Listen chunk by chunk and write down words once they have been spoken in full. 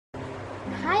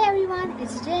Hi everyone,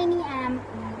 it's Jenny and I'm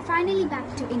finally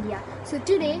back to India. So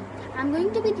today I'm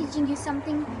going to be teaching you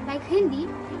something like Hindi.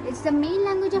 It's the main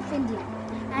language of India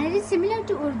and it is similar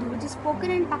to Urdu, which is spoken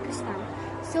in Pakistan.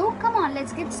 So come on,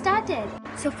 let's get started.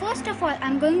 So first of all,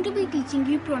 I'm going to be teaching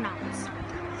you pronouns.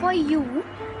 For you,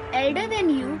 elder than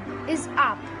you is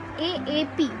aap,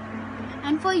 A-A-P.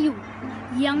 And for you,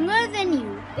 younger than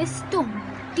you is tum,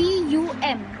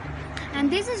 T-U-M. And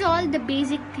this is all the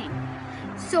basic thing.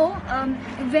 So,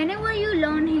 whenever you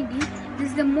learn Hindi, this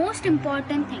is the most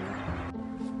important thing.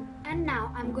 And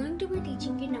now I'm going to be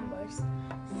teaching you numbers.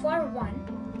 For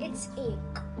 1, it's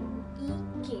ek,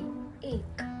 E-K,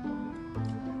 ek.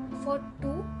 For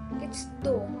 2, it's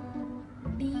do,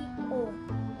 D-O,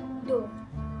 do.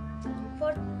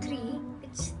 For 3,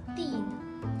 it's teen,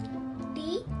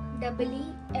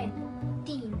 T-E-E-N,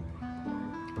 teen.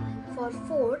 For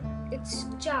 4, it's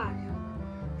char,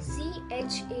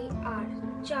 C-H-A-R,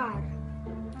 char.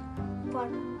 For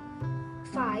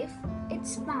 5,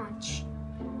 it's panch,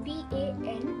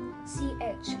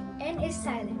 P-A-N-C-H, N is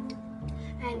silent.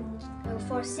 And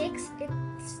for 6,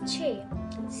 it's che,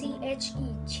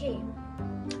 C-H-E, che.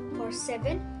 For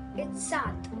 7, it's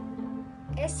sat,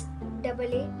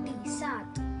 S-A-A-T,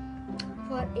 sat.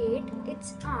 For 8,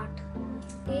 it's art,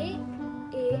 A-A-T-H,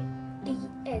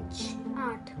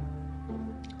 art.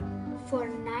 For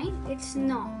 9, it's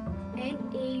no,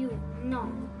 N-A-U, no.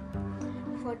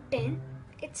 For 10,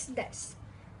 it's das,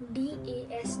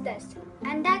 D-A-S, das.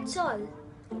 And that's all.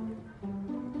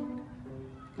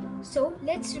 So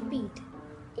let's repeat.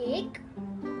 Ek,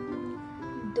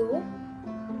 do,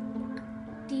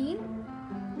 teen,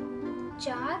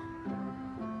 char,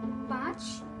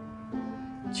 panch,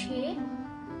 छः,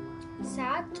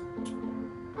 सात,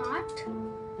 आठ,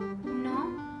 नौ,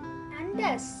 and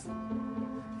 10.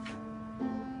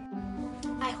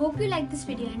 I hope you liked this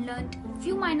video and learned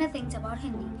few minor things about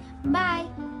Hindi. Bye!